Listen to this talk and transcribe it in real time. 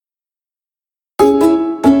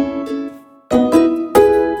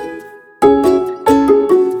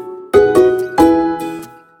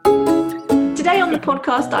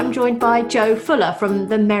podcast, I'm joined by Jo Fuller from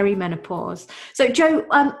the Merry Menopause. So, Jo,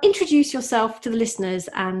 introduce yourself to the listeners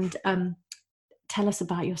and tell us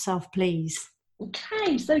about yourself, please.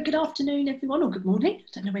 Okay, so good afternoon, everyone, or good morning. I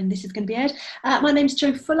don't know when this is going to be aired. My name's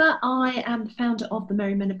Jo Fuller. I am the founder of the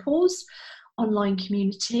Merry Menopause online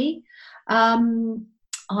community. I'm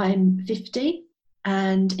 50,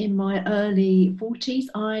 and in my early 40s,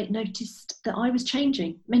 I noticed that I was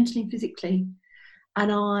changing mentally and physically,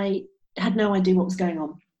 and I had no idea what was going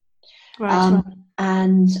on. Right.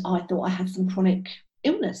 And I thought I had some chronic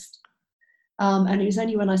illness. And it was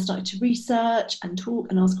only when I started to research and talk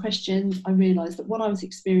and ask questions, I realised that what I was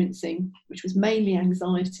experiencing, which was mainly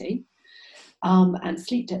anxiety and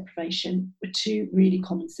sleep deprivation, were two really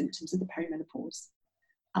common symptoms of the perimenopause.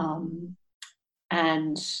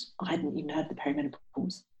 And I hadn't even heard of the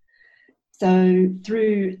perimenopause. So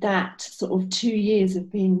through that sort of 2 years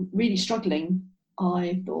of being really struggling,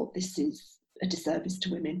 I thought, this is a disservice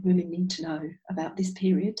to women. Women need to know about this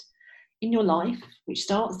period in your life, which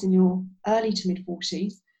starts in your early to mid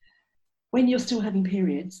 40s, when you're still having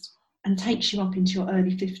periods, and takes you up into your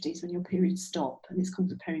early 50s when your periods stop, and it's called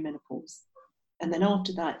the perimenopause. And then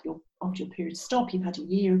after that, after your periods stop, you've had a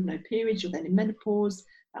year of no periods, you're then in menopause,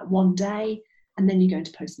 that 1 day, and then you go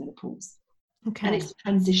into postmenopause. Okay. And it's a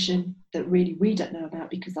transition that really we don't know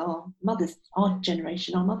about, because our mothers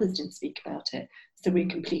didn't speak about it, so we're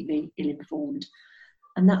completely ill-informed.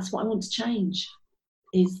 And that's what I want to change,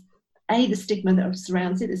 is the stigma that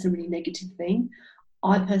surrounds it. It's a really negative thing.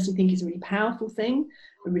 I personally think it's a really powerful thing,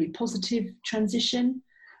 a really positive transition,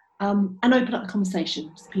 and open up the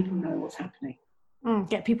conversation so people know what's happening.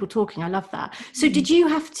 Get people talking. I love that. So did you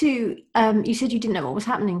have to, you said you didn't know what was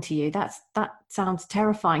happening to you. That sounds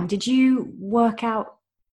terrifying. Did you work out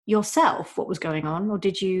yourself what was going on, or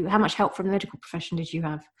how much help from the medical profession did you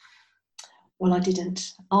have? Well, I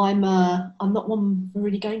didn't. I'm not one for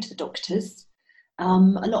really going to the doctors. A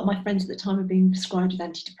lot of my friends at the time were being prescribed with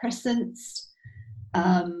antidepressants.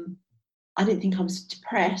 I didn't think I was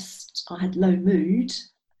depressed. I had low mood.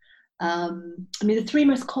 The three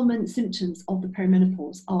most common symptoms of the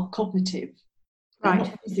perimenopause are cognitive. They're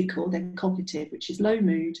not physical, they're cognitive, which is low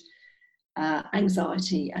mood,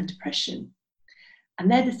 anxiety and depression.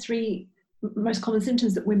 And they're the three most common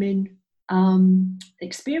symptoms that women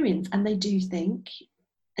experience, and they do think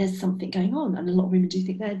there's something going on, and a lot of women do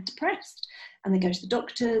think they're depressed, and they go to the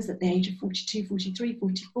doctors at the age of 42, 43,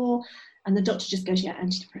 44, and the doctor just goes, yeah,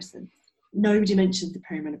 antidepressants. Nobody mentions the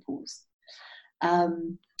perimenopause.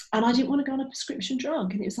 And I didn't want to go on a prescription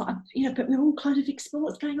drug, and it was like, but we're all kind of exploring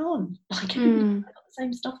what's going on. Like, everybody's got the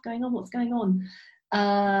same stuff going on, what's going on?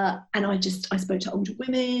 And I spoke to older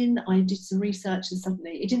women, I did some research, and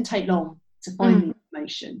suddenly it didn't take long to find the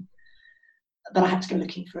information, but I had to go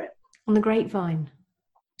looking for it. On the grapevine,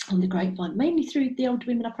 mainly through the older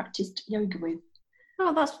women I practiced yoga with.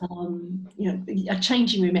 Oh, that's a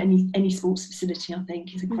changing room at any sports facility, I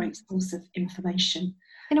think, is a great source of information.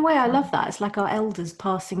 In a way, I love that. It's like our elders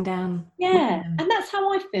passing down. Yeah, and that's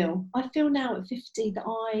how I feel. I feel now at 50 that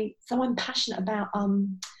I'm passionate about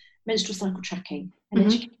menstrual cycle tracking and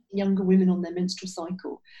educating younger women on their menstrual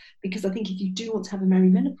cycle, because I think if you do want to have a merry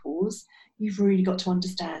menopause, you've really got to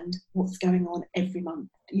understand what's going on every month.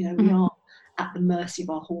 We are at the mercy of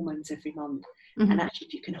our hormones every month. And actually,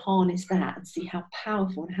 if you can harness that and see how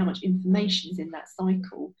powerful and how much information is in that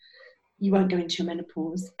cycle, you won't go into your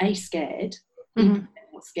menopause scared.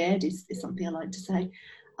 Not scared is something I like to say,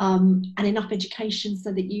 and enough education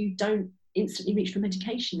so that you don't instantly reach for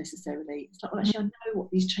medication necessarily. It's like, well, actually, I know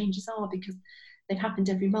what these changes are because they've happened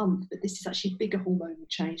every month, but this is actually a bigger hormonal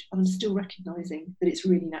change, but I'm still recognising that it's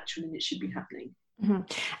really natural and it should be happening.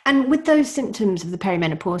 And with those symptoms of the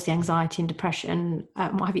perimenopause, the anxiety and depression,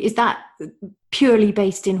 what have you, is that purely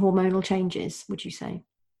based in hormonal changes, would you say?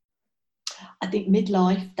 I think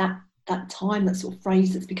midlife, that time, that sort of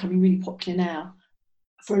phrase that's becoming really popular now,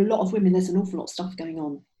 for a lot of women, there's an awful lot of stuff going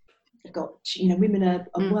on. They've got, women are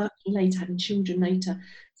working later, having children later.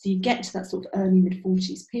 So you get to that sort of early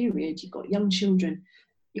mid-40s period, you've got young children,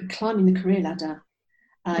 you're climbing the career ladder,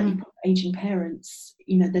 you've got aging parents,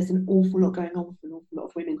 there's an awful lot going on for an awful lot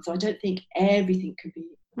of women. So I don't think everything can be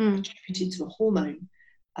attributed to a hormone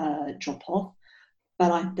drop-off.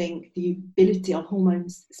 But I think the ability of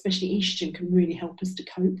hormones, especially estrogen, can really help us to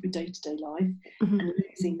cope with day-to-day life. And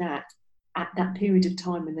losing that at that period of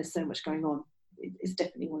time when there's so much going on is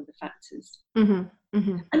definitely one of the factors. And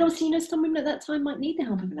obviously, some women at that time might need the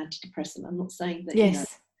help of an antidepressant. I'm not saying that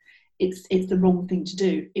it's the wrong thing to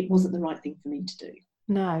do. It wasn't the right thing for me to do.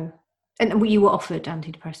 No. And you were offered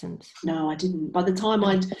antidepressants? No, I didn't. By the time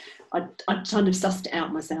I'd kind of sussed it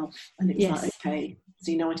out myself, and it was like, okay,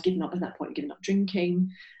 So, I'd given up at that point, given up drinking.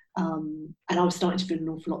 And I was starting to feel an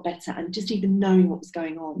awful lot better. And just even knowing what was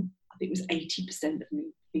going on, I think it was 80% of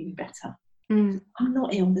me feeling better. I'm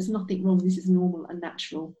not ill. There's nothing wrong. This is normal and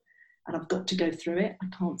natural. And I've got to go through it. I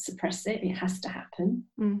can't suppress it. It has to happen.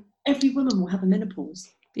 Every woman will have a menopause.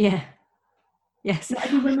 Yeah. Yes. Not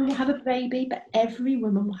every woman will have a baby, but every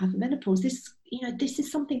woman will have a menopause. This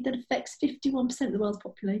is something that affects 51% of the world's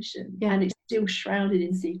population, and it's still shrouded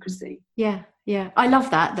in secrecy. Yeah. I love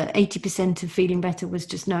that 80% of feeling better was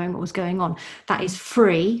just knowing what was going on. That is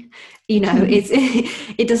free.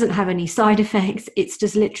 It doesn't have any side effects. It's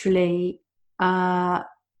just literally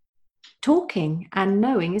talking and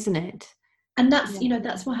knowing, isn't it? And that's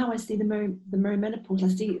that's how I see the Merry Menopause. I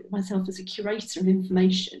see myself as a curator of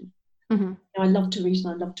information. I love to read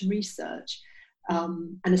and I love to research,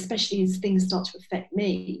 and especially as things start to affect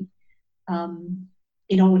me, I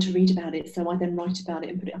want to read about it. So I then write about it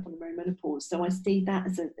and put it up on the Merry Menopause. So I see that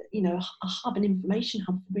as a hub, an information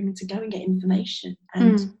hub for women to go and get information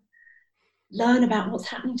and learn about what's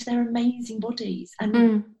happening to their amazing bodies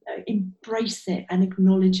and embrace it and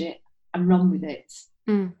acknowledge it and run with it.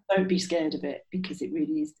 Don't be scared of it, because it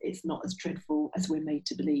really is. It's not as dreadful as we're made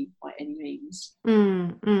to believe by any means.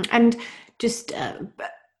 And just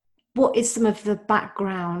what is some of the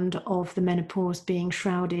background of the menopause being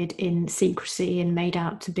shrouded in secrecy and made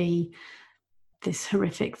out to be this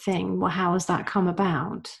horrific thing? Well, how has that come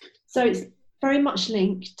about? So it's very much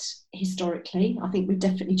linked historically. I think we're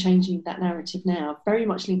definitely changing that narrative now. Very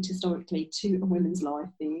much linked historically to a woman's life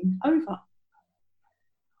being over.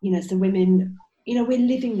 So women, we're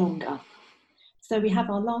living longer. So we have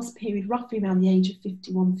our last period roughly around the age of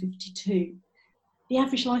 51, 52. The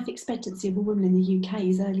average life expectancy of a woman in the UK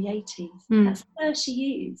is early 80s. That's 30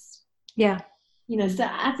 years. Yeah. So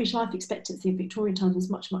average life expectancy in Victorian times was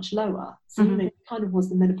much, much lower. So, it kind of was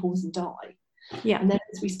the menopause and die. Yeah. And then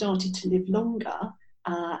as we started to live longer,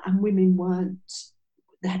 and women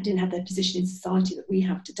didn't have their position in society that we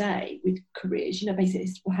have today with careers, basically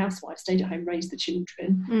housewives stayed at home, raised the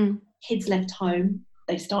children, kids left home,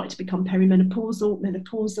 they started to become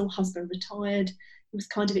menopausal, husband retired.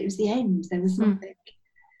 It was the end. There was nothing.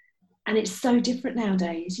 And it's so different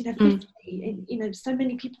nowadays. 50, so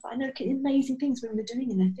many people I know amazing things women are doing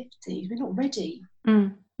in their 50s. We're not ready.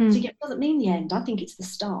 So it doesn't mean the end. I think it's the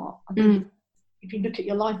start. I think if you look at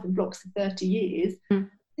your life in blocks of 30 years,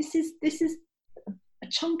 this is a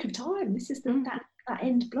chunk of time. This is that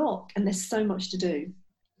end block, and there's so much to do.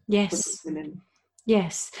 Yes. For women.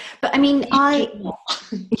 Yes, but I mean, I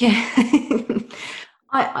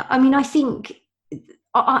think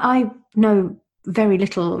I know very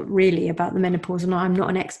little really about the menopause, and I'm not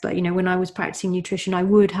an expert. When I was practicing nutrition, I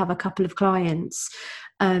would have a couple of clients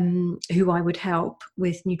who I would help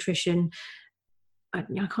with nutrition. I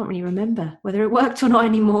can't really remember whether it worked or not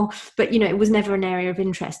anymore, but it was never an area of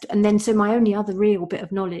interest. And then so my only other real bit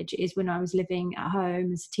of knowledge is when I was living at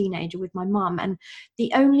home as a teenager with my mum, and the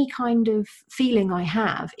only kind of feeling I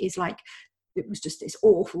have is like it was just this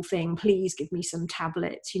awful thing, please give me some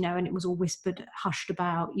tablets, and it was all whispered, hushed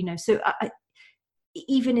about, so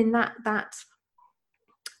even in that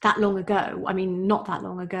long ago, I mean not that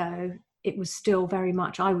long ago, it was still very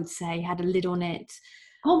much, I would say, had a lid on it.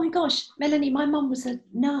 Oh my gosh, Melanie, my mum was a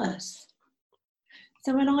nurse.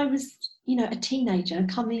 So when I was, a teenager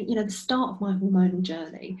coming, the start of my hormonal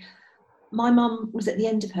journey, my mum was at the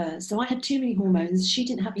end of hers. So I had too many hormones. She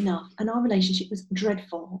didn't have enough. And our relationship was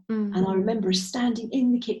dreadful. And I remember us standing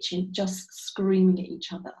in the kitchen, just screaming at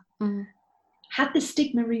each other. Had the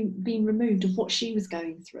stigma been removed of what she was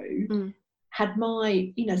going through, had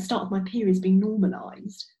my, start of my periods been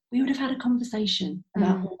normalised, we would have had a conversation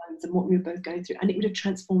about hormones and what we were both going through, and it would have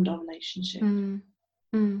transformed our relationship.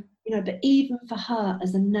 But even for her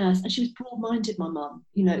as a nurse, and she was broad-minded, my mum,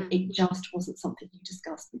 it just wasn't something you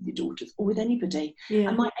discussed with your daughters or with anybody. Yeah.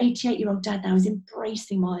 And my 88-year-old dad now is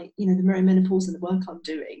embracing my, the Merry Menopause and the work I'm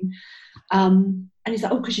doing. And he's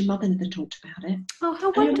like, oh, because your mother never talked about it. Oh,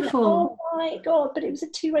 how wonderful. Like, oh my God, but it was a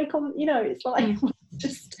two-way comment, it's like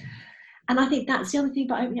just... And I think that's the other thing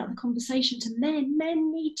about opening up the conversation to men.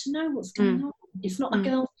 Men need to know what's going on. It's not a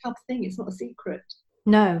girls' club thing. It's not a secret.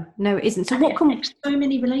 No, it isn't. So what can so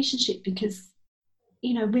many relationships, because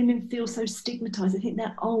women feel so stigmatized. They think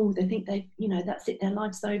they're old. They think that's it. Their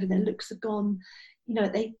life's over. Their looks are gone.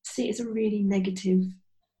 They see it as a really negative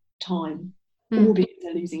time, or because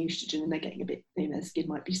they're losing estrogen and they're getting a bit. Their skin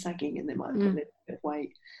might be sagging and they might have put a little bit of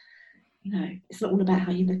weight. It's not all about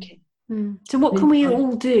how you're looking. So what can we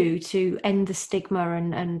all do to end the stigma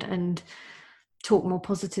and talk more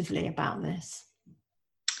positively about this?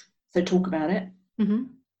 So talk about it.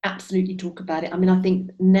 Absolutely talk about it. I mean, I think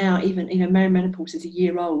now, even, Merry Menopause is a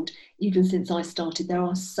year old. Even since I started, there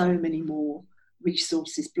are so many more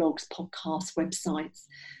resources, blogs, podcasts, websites,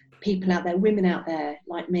 people out there, women out there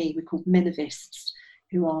like me, we're called Menovists,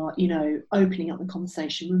 who are, opening up the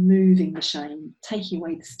conversation, removing the shame, taking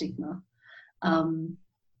away the stigma, and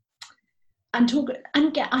talk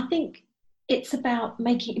and get. I think it's about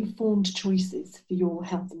making informed choices for your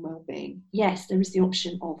health and well-being. Yes, there is the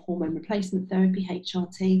option of hormone replacement therapy,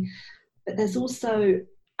 HRT, but there's also,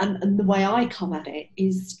 and the way I come at it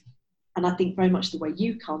is, and I think very much the way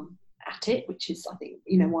you come at it, which is, I think,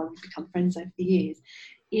 why we've become friends over the years,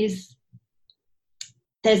 is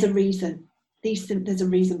there's a reason. There's a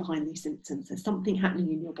reason behind these symptoms. There's something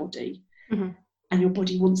happening in your body, and your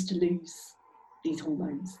body wants to lose these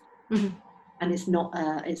hormones. And it's not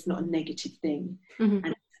a negative thing. And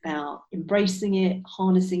it's about embracing it,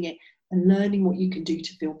 harnessing it, and learning what you can do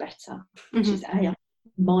to feel better, which is a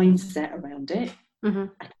mindset around it,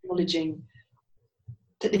 acknowledging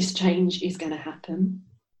that this change is going to happen.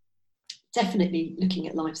 Definitely looking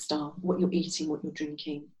at lifestyle, what you're eating, what you're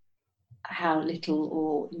drinking, how little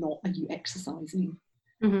or not are you exercising.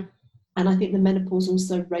 And I think the menopause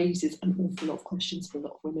also raises an awful lot of questions for a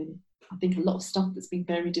lot of women. I think a lot of stuff that's been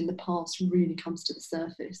buried in the past really comes to the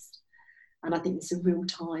surface. And I think it's a real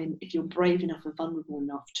time, if you're brave enough and vulnerable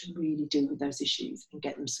enough, to really deal with those issues and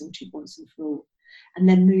get them sorted once and for all. And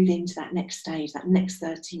then move into that next stage, that next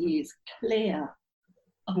 30 years, clear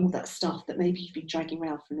of all that stuff that maybe you've been dragging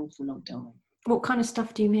around for an awful long time. What kind of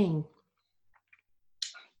stuff do you mean?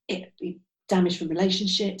 It could be damage from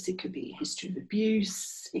relationships, it could be a history of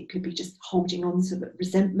abuse, it could be just holding on to the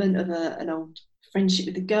resentment of an old friendship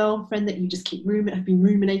with a girlfriend that you just have been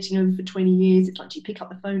ruminating over for 20 years. It's like, do you pick up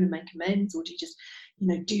the phone and make amends, or do you just,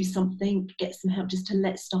 do something, get some help just to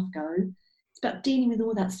let stuff go? It's about dealing with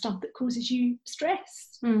all that stuff that causes you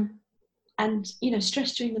stress. And,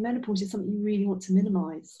 stress during the menopause is something you really want to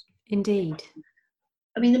minimise. Indeed.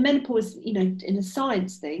 I mean, the menopause, in a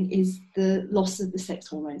science thing, is the loss of the sex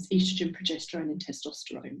hormones, estrogen, progesterone and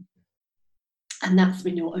testosterone. And that's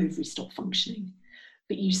when your ovaries stop functioning.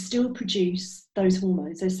 But you still produce those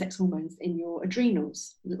hormones, those sex hormones, in your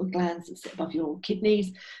adrenals, little glands that sit above your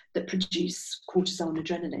kidneys that produce cortisol and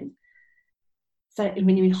adrenaline. So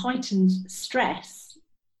when you're in heightened stress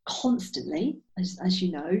constantly, as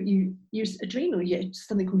you know, you use adrenal, you get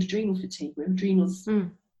something called adrenal fatigue, where adrenals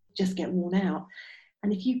just get worn out.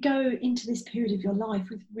 And if you go into this period of your life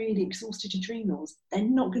with really exhausted adrenals, they're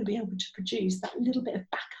not going to be able to produce that little bit of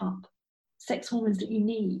backup sex hormones that you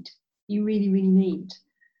need. You really, really need.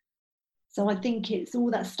 So I think it's all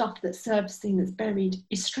that stuff that's surfacing, that's buried,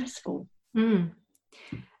 is stressful.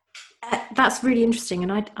 That's really interesting,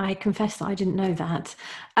 and I confess that I didn't know that.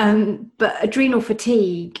 But adrenal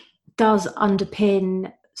fatigue does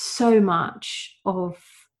underpin so much of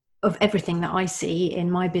everything that I see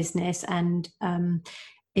in my business, and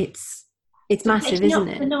it's massive, isn't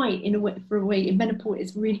it? The night for a week in menopause,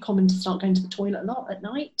 it's really common to start going to the toilet a lot at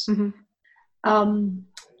night.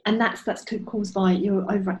 And that's caused by your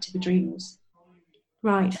overactive adrenals.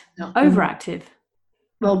 Right. Overactive.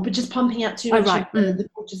 Well, but just pumping out too much of the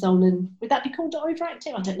cortisol, and would that be called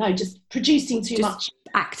overactive? I don't know. Just producing too much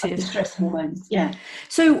active of the stress hormones. Yeah.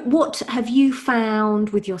 So, what have you found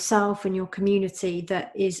with yourself and your community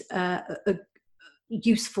that is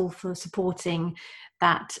useful for supporting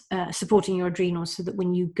your adrenals, so that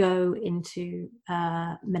when you go into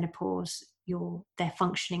menopause, they're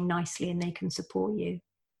functioning nicely and they can support you?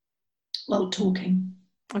 Well, talking.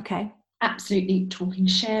 Okay. Absolutely talking,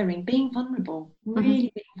 sharing, being vulnerable,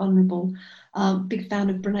 really being vulnerable. Big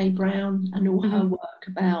fan of Brené Brown and all her work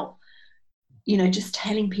about, just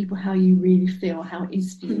telling people how you really feel, how it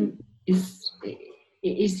is for you,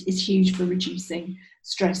 is huge for reducing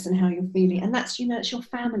stress and how you're feeling. And that's, that's your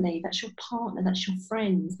family, that's your partner, that's your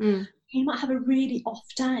friends. You might have a really off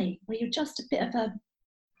day where you're just a bit of a,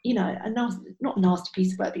 not a nasty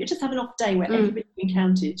piece of work, but you just have an off day where everybody you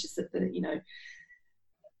encountered just at the,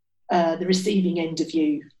 the receiving end of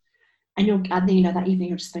you, and that evening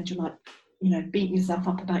you'll just spend your night, beating yourself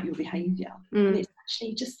up about your behaviour, and it's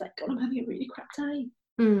actually just like, God, I'm having a really crap day.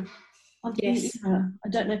 Yes. I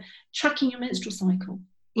don't know, tracking your menstrual cycle,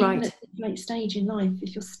 even at this late stage in life,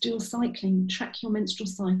 if you're still cycling, track your menstrual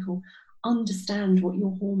cycle, understand what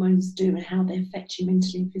your hormones do and how they affect you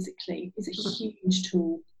mentally and physically is a huge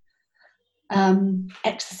tool.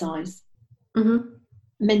 Exercise.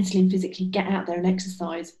 Mentally and physically, get out there and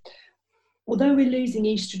exercise. Although we're losing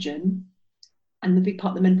estrogen, and the big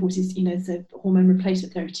part of the menopause is, the hormone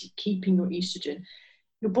replacement therapy, keeping your estrogen,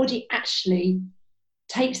 your body actually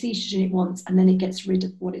takes the estrogen it wants, and then it gets rid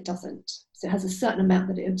of what it doesn't. So it has a certain amount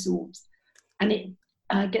that it absorbs, and it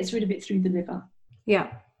gets rid of it through the liver.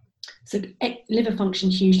 Yeah. So liver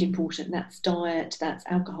function, hugely important. That's diet, that's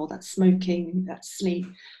alcohol, that's smoking, that's sleep.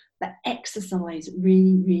 But exercise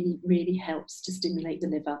really, really, really helps to stimulate the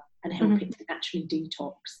liver and help it to naturally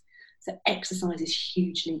detox. So exercise is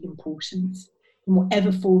hugely important in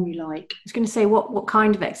whatever form you like. I was going to say, what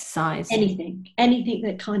kind of exercise? Anything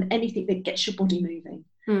that gets your body moving,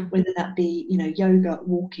 whether that be, you know, yoga,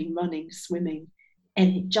 walking, running, swimming,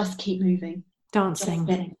 and just keep moving.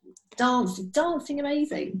 Dancing. Dancing,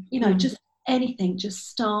 amazing. You know, just anything, just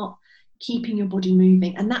start keeping your body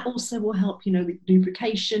moving. And that also will help, you know, with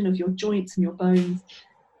lubrication of your joints and your bones.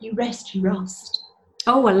 You rest, you rust.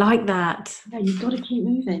 Oh, I like that. Yeah, you've got to keep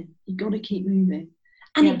moving.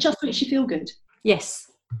 And it just makes you feel good. Yes.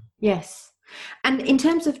 And in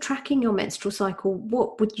terms of tracking your menstrual cycle,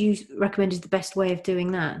 what would you recommend is the best way of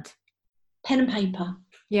doing that? Pen and paper.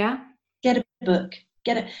 Yeah. Get a book.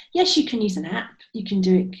 Yes, you can use an app. You can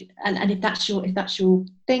do it, and if that's your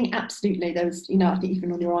thing, absolutely. There's, you know, I think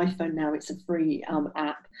even on your iPhone now, it's a free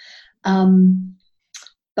app.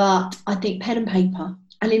 But I think pen and paper,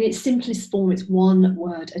 and in its simplest form, it's one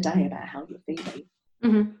word a day about how you're feeling.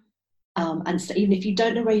 And so even if you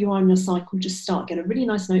don't know where you are in your cycle, just get a really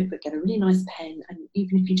nice notebook, get a really nice pen, and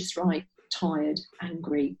even if you just write tired,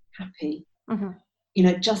 angry, happy, you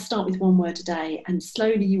know, just start with one word a day, and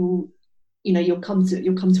slowly you'll come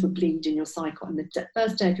to a bleed in your cycle. And the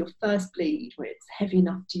first day of your first bleed, where it's heavy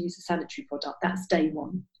enough to use a sanitary product, that's day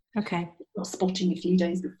one. Okay. It's not spotting a few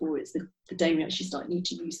days before, it's the day we actually need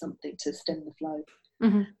to use something to stem the flow.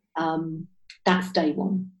 That's day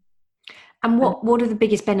one. And what are the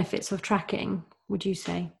biggest benefits of tracking, would you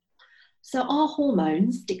say? So our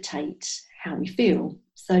hormones dictate how we feel.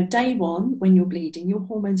 So day one, when you're bleeding, your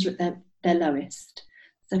hormones are at their lowest.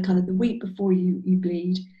 So kind of the week before you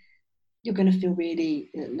bleed, you're going to feel really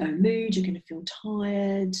low mood, you're going to feel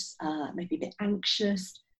tired, maybe a bit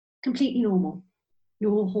anxious, completely normal.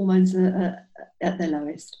 Your hormones are at their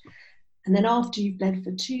lowest. And then after you've bled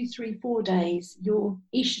for 2, 3, 4 days, your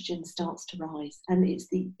estrogen starts to rise. And it's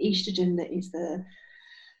the estrogen that is the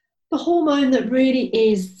hormone that really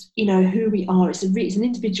is, you know, who we are. It's an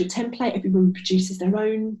individual template. Every woman produces their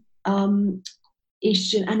own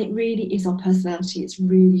estrogen, and it really is our personality. It's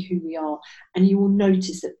really who we are. And you will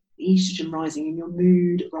notice that the estrogen rising and your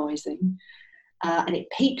mood rising. And it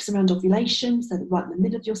peaks around ovulation, so right in the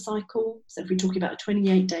middle of your cycle. So if we're talking about a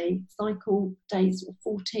 28-day cycle, days or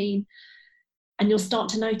 14, and you'll start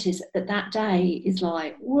to notice that day is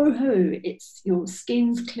like, woohoo, it's your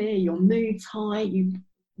skin's clear, your mood's high, you've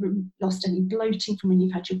lost any bloating from when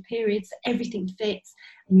you've had your periods, everything fits,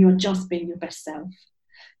 and you're just being your best self.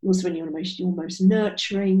 Also, when you're most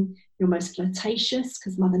nurturing, you're most flirtatious,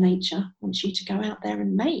 because Mother Nature wants you to go out there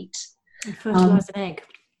and mate. And fertilise an egg.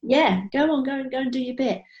 Yeah, go and do your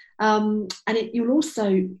bit. And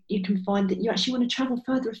you can find that you actually want to travel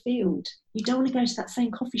further afield. You don't want to go to that same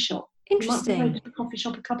coffee shop. Interesting. You might go to a coffee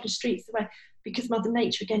shop a couple of streets away, because Mother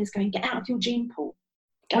Nature again is going, get out of your gene pool.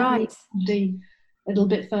 Right. A little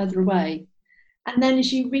bit further away. And then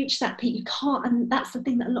as you reach that peak, you can't, and that's the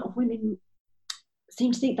thing that a lot of women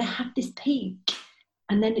seem to think, they have this peak,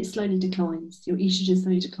 and then it slowly declines. Your estrogen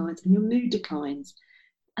slowly declines and your mood declines.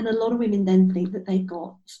 And a lot of women then think that they've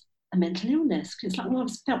got a mental illness, because it's like, well, I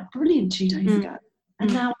felt brilliant 2 days ago,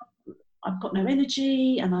 and now I've got no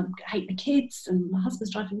energy, and I hate the kids, and my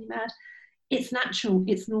husband's driving me mad. It's natural,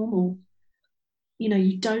 it's normal. You know,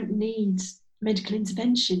 you don't need medical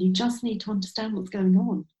intervention. You just need to understand what's going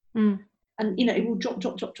on. And, you know, it will drop,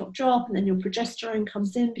 and then your progesterone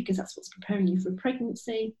comes in, because that's what's preparing you for a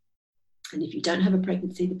pregnancy. And if you don't have a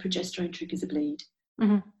pregnancy, the progesterone triggers a bleed,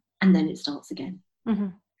 and then it starts again.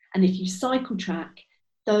 And if you cycle track,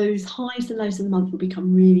 those highs and lows of the month will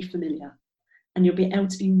become really familiar, and you'll be able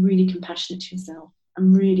to be really compassionate to yourself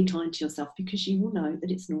and really kind to yourself, because you will know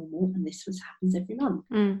that it's normal and this happens every month.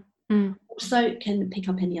 Also, it can pick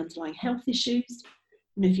up any underlying health issues.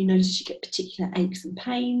 You know, if you notice you get particular aches and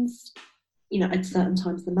pains, you know, at certain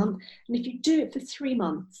times of the month. And if you do it for 3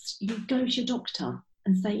 months, you go to your doctor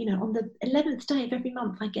and say, you know, on the 11th day of every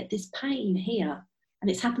month, I get this pain here,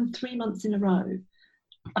 and it's happened 3 months in a row.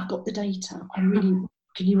 I've got the data. Can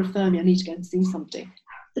you refer me? I need to go and see something.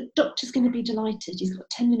 The doctor's going to be delighted. He's got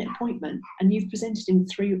a 10-minute appointment, and you've presented him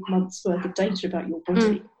 3 months worth of data about your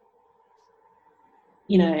body.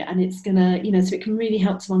 You know, and it's going to, you know, so it can really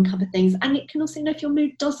help to uncover things. And it can also, you know, if your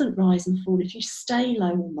mood doesn't rise and fall, if you stay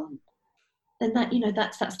low all month, then that, you know,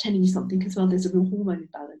 that's telling you something as well. There's a real hormone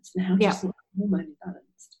imbalance. And how do you sort out hormone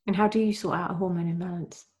imbalance? And how do you sort out a hormone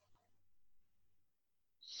imbalance?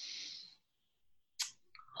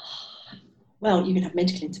 well, you can have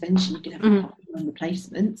medical intervention, you can have hormone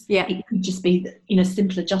replacements. Yeah. It could just be that, you know,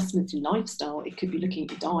 simple adjustments in lifestyle. It could be looking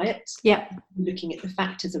at your diet. Yeah. Looking at the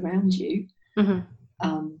factors around you.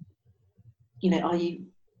 Mm-hmm. You know, are you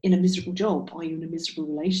in a miserable job? Are you in a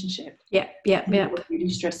miserable relationship? Yeah. Yeah. Are you Yeah. on a really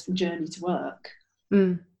stressful journey to work?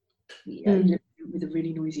 Mm. You know, with a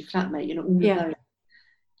really noisy flatmate, you know, all of those.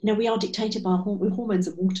 You know, we are dictated by hormones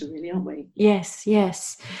of water, really, aren't we? Yes,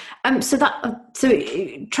 yes. So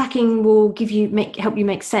tracking will help you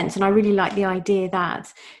make sense, and I really like the idea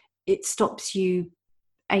that it stops you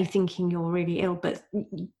thinking you're really ill, but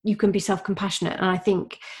you can be self-compassionate. And I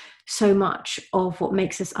think so much of what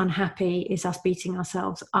makes us unhappy is us beating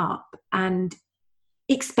ourselves up and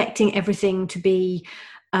expecting everything to be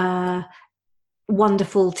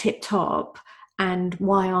wonderful, tip top. And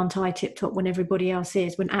why aren't I tip top when everybody else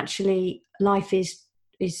is? When actually life is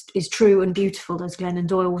true and beautiful, as Glennon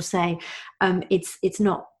Doyle will say. It's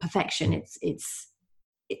not perfection. It's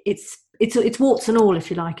warts and all, if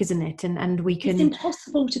you like, isn't it? And we can. It's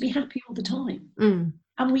impossible to be happy all the time,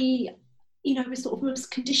 and we, you know, we're sort of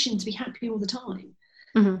conditioned to be happy all the time.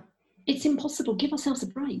 Mm-hmm. It's impossible. Give ourselves a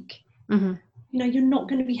break. Mm-hmm. You know, you're not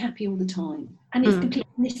going to be happy all the time, and it's completely.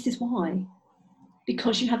 This is why.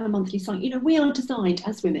 Because you have a monthly cycle. You know, we are designed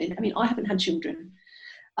as women. I mean, I haven't had children,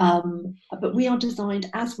 but we are designed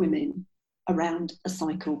as women around a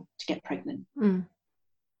cycle to get pregnant.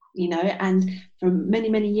 You know, and for many,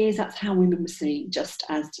 many years, that's how women were seen, just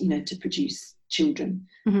as, you know, to produce children.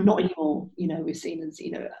 Not anymore. You know, we're seen as,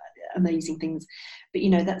 you know, amazing things. But,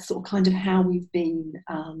 you know, that's sort of kind of how we've been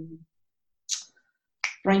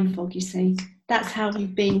brain fog, you see. That's how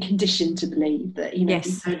we've been conditioned to believe that, you know,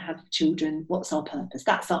 we don't have children. What's our purpose?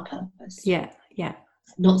 That's our purpose. Yeah, yeah.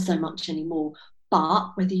 Not so much anymore.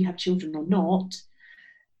 But whether you have children or not,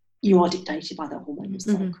 you are dictated by that hormonal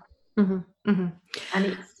cycle. And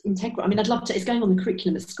it's integral. I mean, I'd love to. It's going on the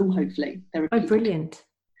curriculum at school, hopefully. Brilliant.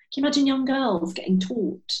 Can you imagine young girls getting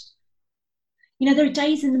taught? You know, there are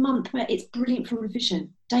days in the month where it's brilliant for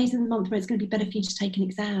revision. Days in the month where it's going to be better for you to take an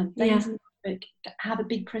exam. Days in the month where have a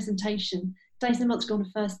big presentation. Days in the month to go on a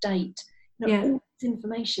first date. You know, all this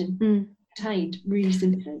information contained really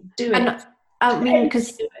simply. Do it. I mean,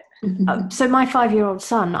 because so my 5-year-old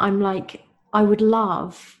son, I'm like, I would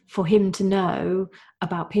love for him to know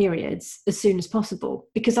about periods as soon as possible,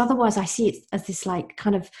 because otherwise I see it as this like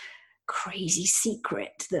kind of crazy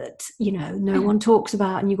secret that, you know, no one talks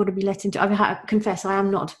about, and you've got to be let into. I confess I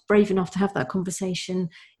am not brave enough to have that conversation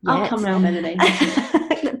yet. I'll come round, Melanie.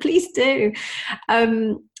 Please do.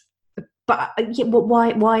 But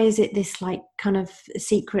why is it this like kind of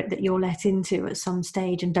secret that you're let into at some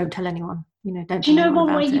stage and don't tell anyone? You know, don't. Do you know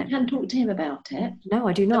one way you can talk to him about it? No,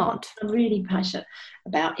 I do not. What I'm really passionate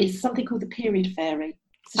about is something called the period fairy.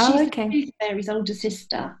 So she's the tooth fairy's older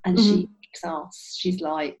sister, and she kicks ass. She's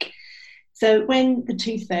like, so when the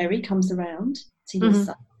tooth fairy comes around to your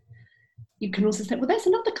son, you can also say, well, there's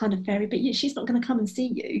another kind of fairy, but she's not going to come and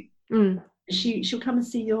see you. She'll come and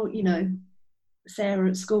see your, you know, Sarah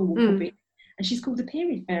at school, and she's called the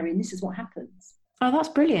period fairy, and this is what happens. Oh, that's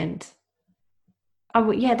brilliant. Oh,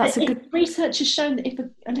 yeah, that's a good. Research has shown that if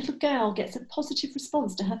a little girl gets a positive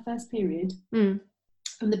response to her first period from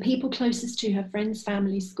the people closest to her, friends,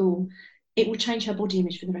 family, school, it will change her body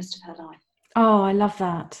image for the rest of her life. Oh, I love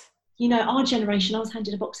that. You know, our generation, I was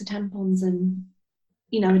handed a box of tampons and,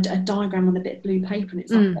 you know, a diagram on a bit of blue paper, and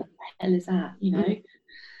it's like, what the hell is that, you know?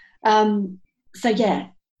 So, yeah,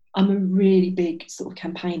 I'm a really big sort of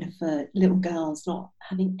campaigner for little girls not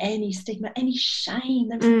having any stigma, any shame.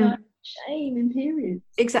 There's no shame in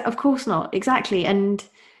periods. Of course not. Exactly. And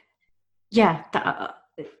yeah,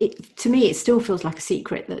 to me, it still feels like a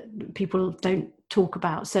secret that people don't talk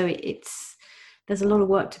about. So there's a lot of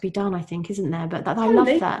work to be done, I think, isn't there? But I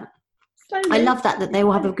love that. I love that they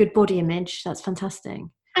all have a good body image. That's fantastic.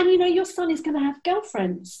 And, you know, your son is going to have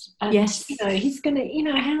girlfriends. And, yes. You know, he's going to, you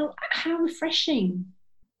know, how refreshing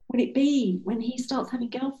would it be when he starts having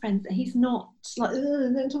girlfriends that he's not like,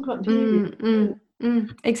 don't talk about periods.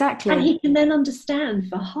 Exactly. And he can then understand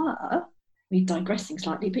for her, we're digressing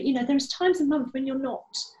slightly, but, you know, there's times a month when you're not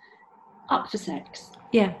up for sex.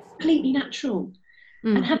 Yeah. Completely natural.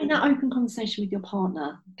 And having that open conversation with your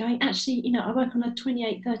partner, going, actually, you know, I work on a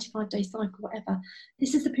 28, 35-day cycle, whatever.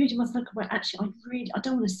 This is the period of my cycle where actually I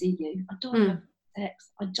don't want to see you. I don't want to have sex.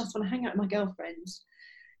 I just want to hang out with my girlfriends.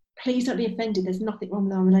 Please don't be offended. There's nothing wrong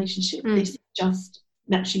with our relationship. This is just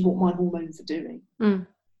naturally what my hormones are doing.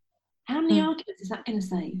 How many arguments is that going to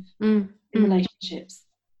save in relationships?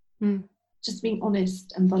 Just being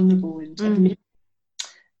honest and vulnerable and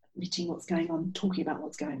admitting what's going on, talking about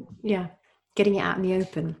what's going on. Yeah. Getting it out in the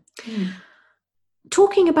open.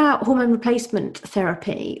 Talking about hormone replacement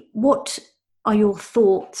therapy, what are your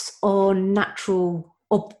thoughts on natural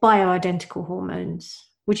or bioidentical hormones?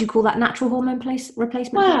 Would you call that natural hormone replacement therapy?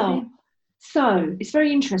 Wow. So it's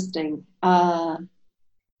very interesting.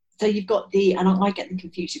 So you've got the, and I get them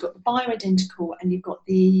confused, you've got the bioidentical and you've got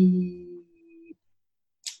the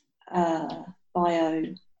bio,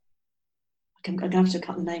 I'm going to have to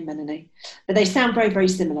cut the name, Melanie, but they sound very, very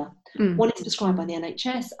similar. One is prescribed by the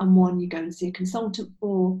NHS and one you go and see a consultant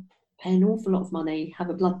for, pay an awful lot of money, have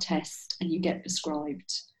a blood test and you get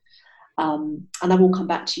prescribed. And I will come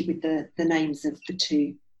back to you with the names of the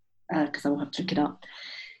two because I will have to look it up.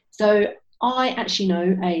 So I actually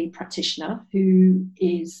know a practitioner who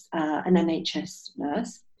is an NHS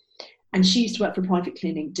nurse, and she used to work for a private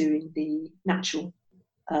clinic doing the natural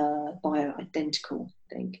bioidentical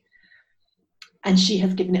thing. And she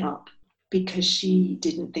has given it up because she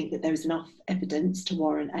didn't think that there was enough evidence to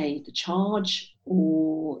warrant the charge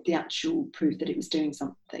or the actual proof that it was doing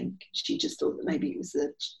something. She just thought that maybe it was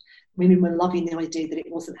women were loving the idea that it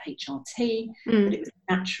wasn't HRT, that it was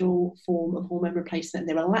a natural form of hormone replacement.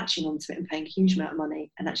 They were latching onto it and paying a huge amount of money,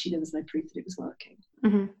 and actually there was no proof that it was working.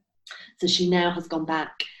 So she now has gone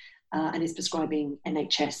back and is prescribing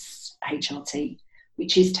NHS HRT,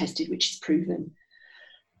 which is tested, which is proven.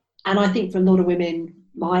 And I think for a lot of women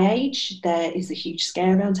my age, there is a huge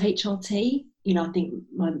scare around HRT. You know, I think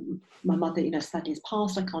my mother, you know, sadly has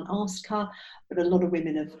passed. I can't ask her, but a lot of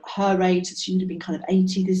women of her age, she would have been kind of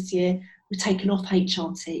 80 this year, were taken off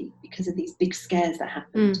HRT because of these big scares that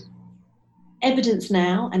happened. Evidence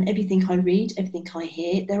now, and everything I read, everything I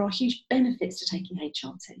hear, there are huge benefits to taking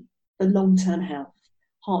HRT for long-term health,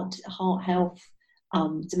 heart health,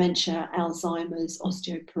 dementia, Alzheimer's,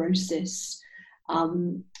 osteoporosis.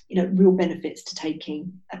 You know, real benefits to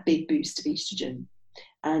taking a big boost of estrogen.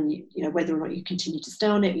 And you know, whether or not you continue to stay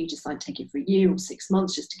on it, or you decide to take it for a year or 6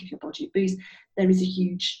 months just to give your body a boost, there is a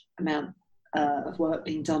huge amount of work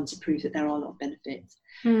being done to prove that there are a lot of benefits.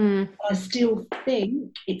 But I still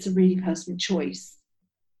think it's a really personal choice.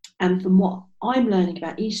 And from what I'm learning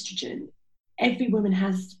about estrogen, every woman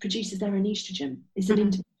produces their own estrogen. It's an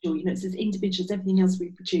individual, you know, it's as individual as everything else we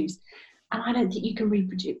produce. And I don't think you can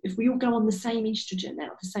reproduce. If we all go on the same estrogen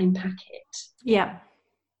now, the same packet. Yeah.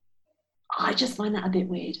 I just find that a bit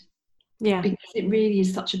weird. Yeah. Because it really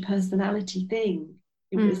is such a personality thing.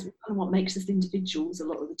 It's kind of what makes us individuals a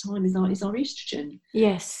lot of the time is our estrogen.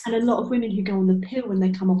 Yes. And a lot of women who go on the pill, when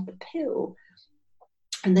they come off the pill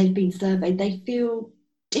and they've been surveyed, they feel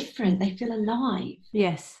different. They feel alive.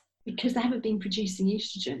 Yes. Because they haven't been producing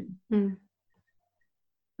estrogen.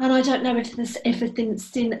 And I don't know if a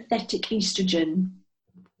synthetic estrogen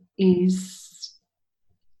is,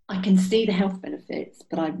 I can see the health benefits,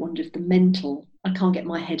 but I wonder if I can't get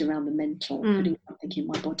my head around the mental, putting something in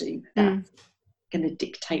my body that's going to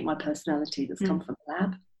dictate my personality that's come from the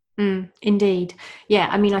lab. Indeed. Yeah,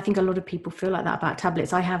 I mean, I think a lot of people feel like that about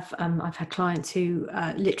tablets. I've had clients who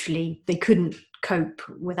literally, they couldn't cope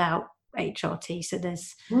without HRT. So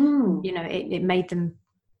there's, you know, it made them,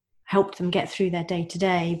 helped them get through their day to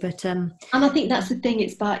day. But and I think that's the thing,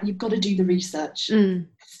 it's about, you've got to do the research.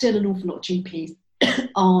 Still an awful lot of GPs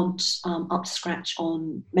aren't up to scratch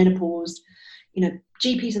on menopause. You know,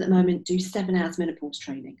 GPs at the moment do 7 hours menopause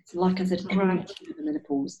training. So like I said, everyone has the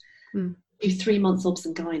menopause. Do 3 months obs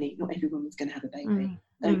and gynae. Not every woman's going to have a baby.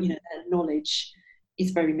 So, you know, their knowledge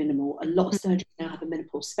is very minimal. A lot of surgeries now have a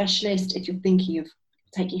menopause specialist. If you're thinking of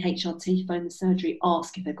taking HRT, phone the surgery,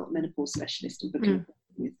 ask if they've got a menopause specialist and book an appointment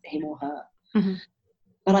with him or her.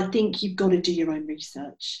 But I think you've got to do your own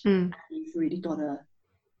research. And you've really got to,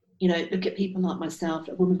 you know, look at people like myself,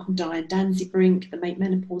 a woman called Diane Danzibrink, the Make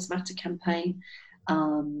Menopause Matter campaign,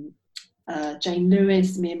 Jane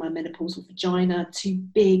Lewis, Me and My Menopausal Vagina, 2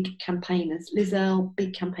 big campaigners, Lizelle,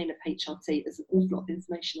 big campaigner of HRT. There's an awful lot of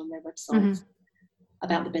information on their websites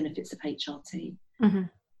about the benefits of HRT. And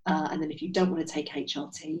then if you don't want to take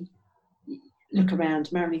HRT, look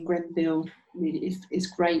around. Marilyn Grenville is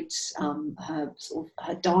great. Her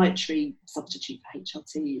dietary substitute for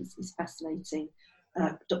HRT is fascinating.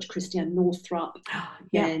 Dr. Christiane Northrup,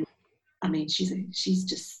 again, I mean, she's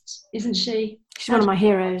just, isn't she? She's one of my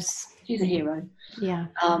heroes. She's a hero. Yeah.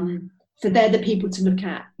 So they're the people to look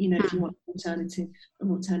at, you know, if you want an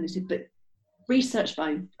alternative. But research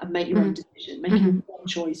both and make your own decision. Make your own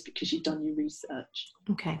choice because you've done your research.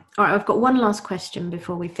 Okay. All right. I've got one last question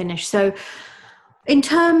before we finish. So, in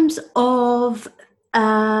terms of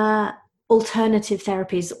alternative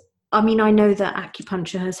therapies, I mean, I know that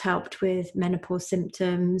acupuncture has helped with menopause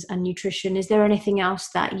symptoms and nutrition. Is there anything else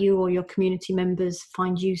that you or your community members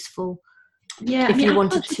find useful? Yeah, if you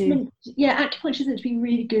wanted to. Yeah, acupuncture has been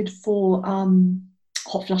really good for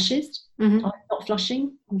hot flushes. Mm-hmm. I'm not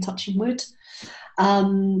flushing, I'm touching wood.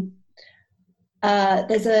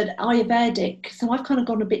 There's an Ayurvedic, so I've kind of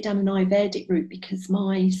gone a bit down an Ayurvedic route because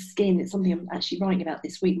my skin, it's something I'm actually writing about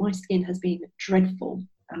this week, my skin has been dreadful,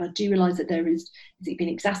 and I do realise that it's been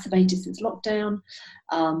exacerbated since lockdown.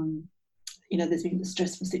 There's been a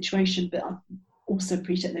stressful situation, but I also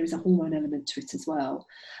appreciate there is a hormone element to it as well.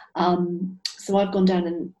 So I've gone down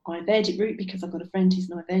an Ayurvedic route because I've got a friend who's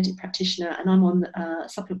an Ayurvedic practitioner, and I'm on a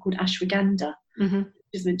supplement called ashwagandha, which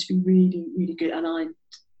is meant to be really, really good, and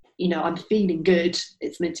I'm feeling good.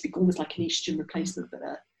 It's meant to be almost like an estrogen replacement, but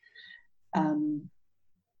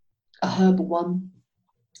a herbal one.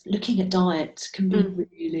 Looking at diet can be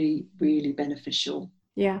really, really beneficial.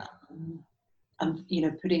 Yeah.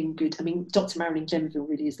 Putting good. I mean, Dr. Marilyn Glenville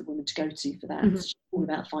really is the woman to go to for that. It's all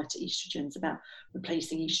about phytoestrogens, it's about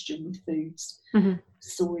replacing estrogen with foods,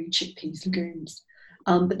 soy, chickpeas, legumes.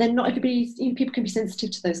 But then not everybody. People can be sensitive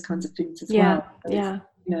to those kinds of foods as well.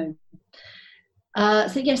 Seeing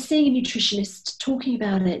a nutritionist, talking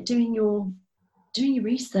about it, doing your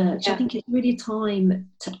research. I think it's really a time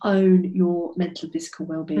to own your mental and physical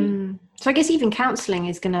well-being. So I guess even counselling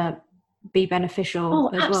is going to be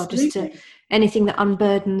beneficial as well, just to anything that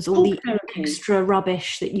unburdens all the extra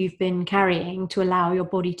rubbish that you've been carrying to allow your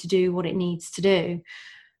body to do what it needs to do,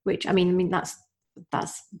 which I mean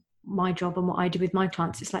that's my job and what I do with my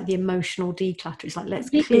clients. It's like the emotional declutter. It's like,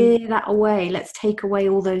 let's clear that away, let's take away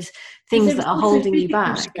all those things that are holding you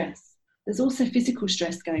back. There's also physical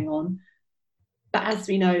stress going on, but as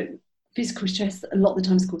we know, physical stress a lot of the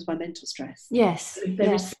time is caused by mental stress. Yes. So if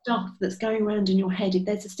there is stuff that's going around in your head, if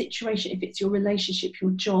there's a situation, if it's your relationship,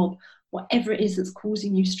 your job, whatever it is that's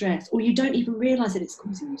causing you stress, or you don't even realise that it's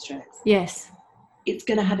causing you stress. Yes. It's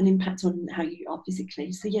going to have an impact on how you are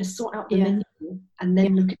physically. So sort out the mental and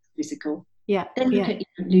then look at the physical. Yeah. Then look at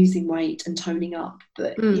losing weight and toning up.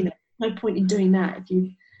 But no point in doing that if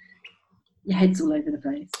your head's all over the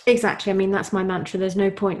place. Exactly. I mean, that's my mantra. There's no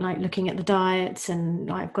point like looking at the diets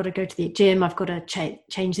and I've got to go to the gym, I've got to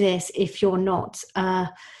change this if you're not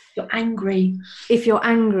you're angry. If you're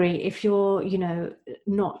angry, if you're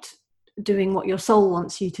not doing what your soul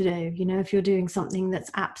wants you to do, if you're doing something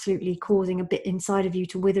that's absolutely causing a bit inside of you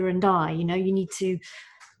to wither and die, you need to,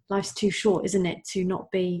 life's too short, isn't it, to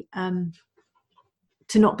not be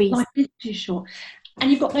life is too short, and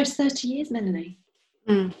you've got those 30 years, Melanie.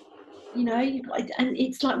 And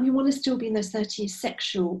it's like we want to still be in those 30 years,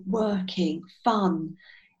 sexual, working, fun,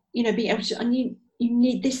 be able to, and you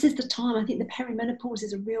need, this is the time, I think the perimenopause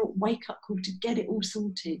is a real wake-up call to get it all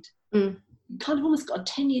sorted. You kind of almost got a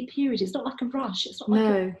 10-year period. It's not like a rush. It's not like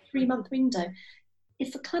a 3-month window.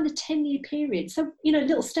 It's a kind of 10-year period. So,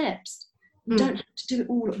 little steps. You don't have to do it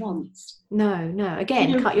all at once. No.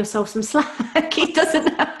 Again, cut yourself some slack. It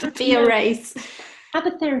doesn't have to be a race. Have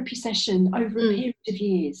a therapy session over a period of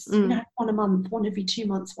years. One a month, one every 2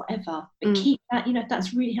 months, whatever. But keep that, if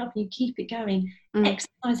that's really helping you, keep it going.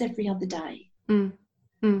 Exercise every other day.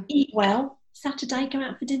 Eat well. Saturday, go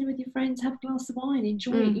out for dinner with your friends, have a glass of wine,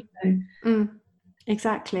 enjoy it,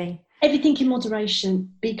 Exactly. Everything in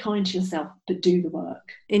moderation, be kind to yourself, but do the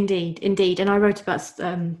work. Indeed. And I wrote about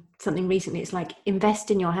something recently. It's like,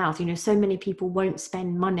 invest in your health. So many people won't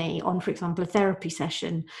spend money on, for example, a therapy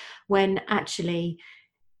session, when actually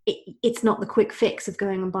it's not the quick fix of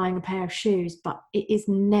going and buying a pair of shoes, but it is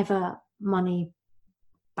never money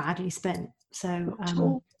badly spent. So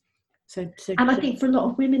and I think for a lot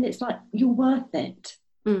of women, it's like, you're worth it.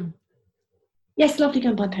 Yes, lovely, go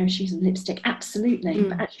and buy a pair of shoes and lipstick, absolutely,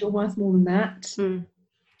 but actually you're worth more than that. And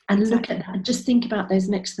look at that, just think about those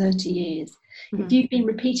next 30 years. If you've been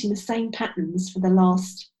repeating the same patterns for the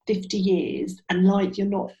last 50 years and life, you're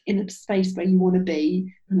not in a space where you want to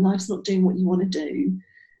be, and life's not doing what you want to do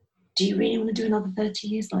you really want to do another 30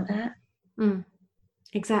 years like that?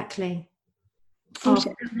 Exactly. Sort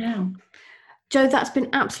it out now. Jo, that's been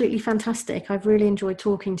absolutely fantastic. I've really enjoyed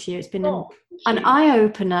talking to you. It's been an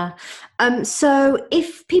eye-opener. So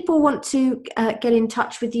if people want to get in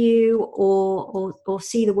touch with you or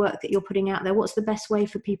see the work that you're putting out there, what's the best way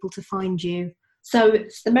for people to find you? So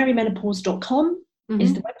it's the merrymenopause.com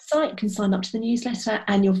is the website. You can sign up to the newsletter,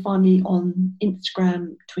 and you'll find me on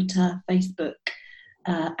Instagram, Twitter, Facebook,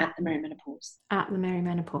 at the Merry Menopause. At the Merry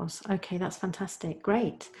Menopause. Okay, that's fantastic.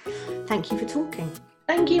 Great. Thank you for talking.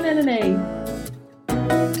 Thank you, Melanie.